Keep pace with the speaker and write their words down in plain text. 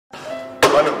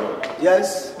man of God.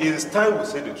 Yes. It is time we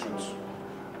say the truth.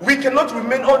 We cannot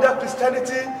remain under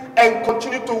Christianity and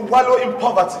continue to wallow in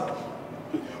poverty.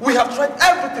 We have tried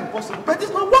everything possible, but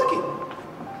it's not working.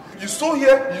 You sow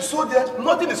here, you sow there,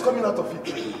 nothing is coming out of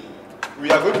it.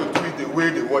 We are going to do it the way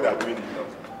the world are doing it now.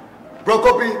 Bro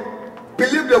Kopi,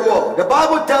 believe the word. The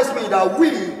Bible tells me that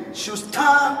we should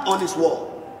stand on his word.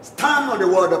 Stand on the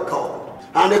word of God.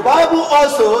 And the Bible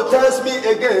also tells me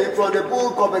again from the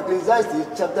book of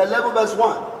Ecclesiastes, chapter 11, verse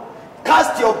 1.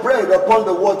 Cast your bread upon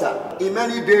the water. In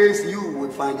many days you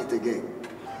will find it again.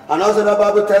 And also the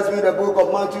Bible tells me in the book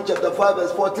of Matthew, chapter 5,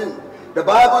 verse 14. The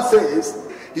Bible says,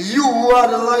 you are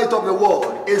the light of the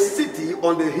world, a city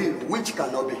on the hill which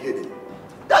cannot be hidden.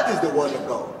 That is the word of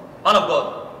God. Man of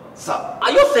God. Sir.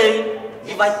 Are you saying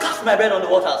if I cast my bread on the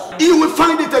waters, you will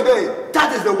find it again?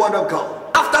 That is the word of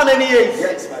God. After many years?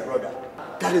 Yes, my brother.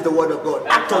 That is the word of God.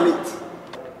 Act on it.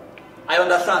 I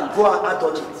understand. Go and act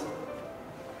on it.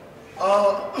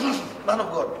 Man of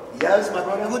God. Yes, my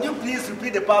brother. Would you please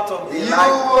repeat the part of the you light?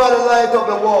 are the light of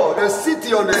the world, the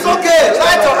city on the It's hill. okay.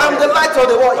 I'm the light of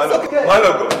the world. It's okay. Man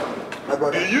of God. My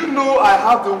brother. Do you know I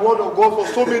have the word of God for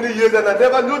so many years and I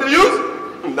never knew the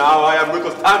use? Now I am going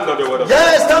to stand on the word of God.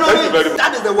 Yes, stand on Thank you very it. much.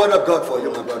 That is the word of God for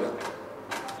you, my brother.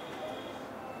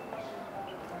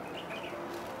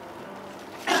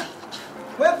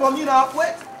 Wait for me now.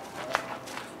 Wait.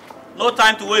 No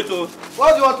time to wait. Oh.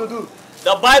 What do you want to do?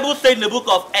 The Bible says in the book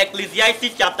of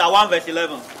Ecclesiastes chapter 1 verse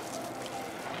 11.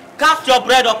 Cast your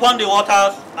bread upon the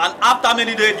waters and after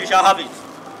many days you shall have it.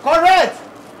 Correct.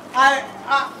 I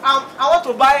want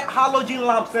to buy halogen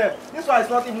lamp. This one is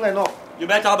not even enough. You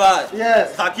better buy.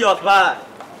 Yes. Zacchaeus buy.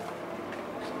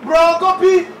 Bro,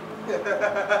 copy.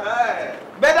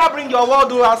 Better bring your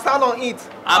word and stand on it.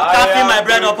 I'm casting my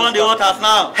bread upon the waters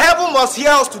now. Heaven must hear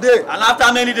us today. And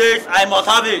after many days I must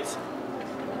have it.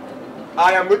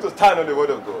 I am going to stand on the word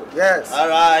of God. Yes.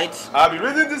 Alright. I'll be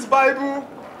reading this Bible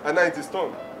and now it is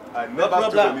done. I never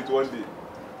stood on it one day.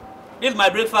 This is my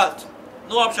breakfast.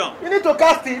 No option. You need to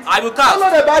cast it. I will cast.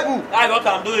 Follow the Bible. That's what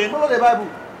I'm doing. Follow the Bible.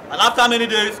 And after many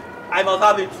days, I must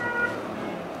have it.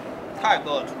 Thank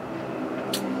God.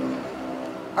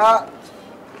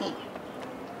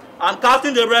 I'm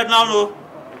casting the bread now, no.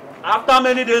 After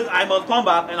many days, I must come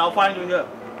back and I'll find you here.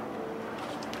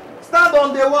 Stand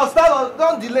on the wall. Stand on.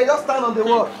 Don't delay. Just stand on the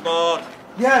wall. God.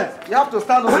 Yes. You have to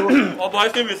stand on the wall. Oh boy,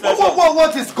 see me say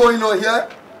What is going on here?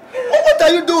 What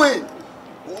are you doing?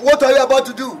 What are you about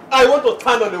to do? I want to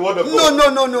stand on the word of God.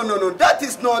 No. That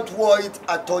is not what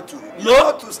I taught you. You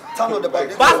have to stand on the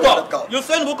Bible. Pastor, you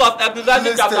say in the book of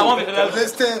Ecclesiastes chapter 1 verse 11.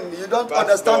 Listen, you don't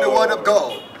understand the word of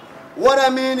God. What I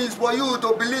mean is for you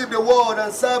to believe the word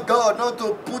and serve God, not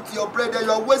to put your bread there.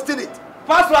 You are wasting it.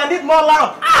 Pastor, I need more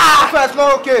lamp. That's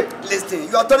not okay. Listen,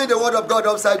 you are turning the word of God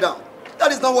upside down.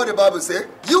 That is not what the Bible says.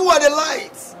 You are the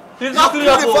light. You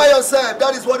purify yourself.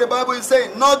 That is what the Bible is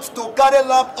saying. Not to carry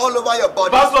lamp all over your body.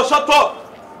 Pastor, shut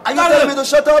up. Are you telling me to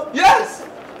shut up? Yes.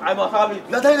 I must have it.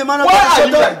 You are telling the man of Why God to are shut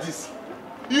you up? like this?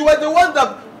 You were the one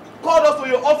that called us to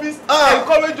your office,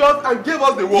 encouraged us, and gave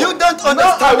us the word. You don't understand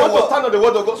now I the want word. to stand on the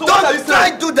word of God. So what are you Don't try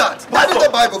saying? to do that. That is the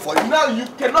Bible for you. Now you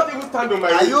cannot even stand on my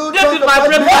Are way. you This is my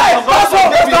breakfast? breakfast. Pastor,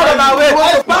 you stand on our way.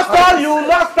 Pastor, you will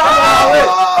not stand on our way.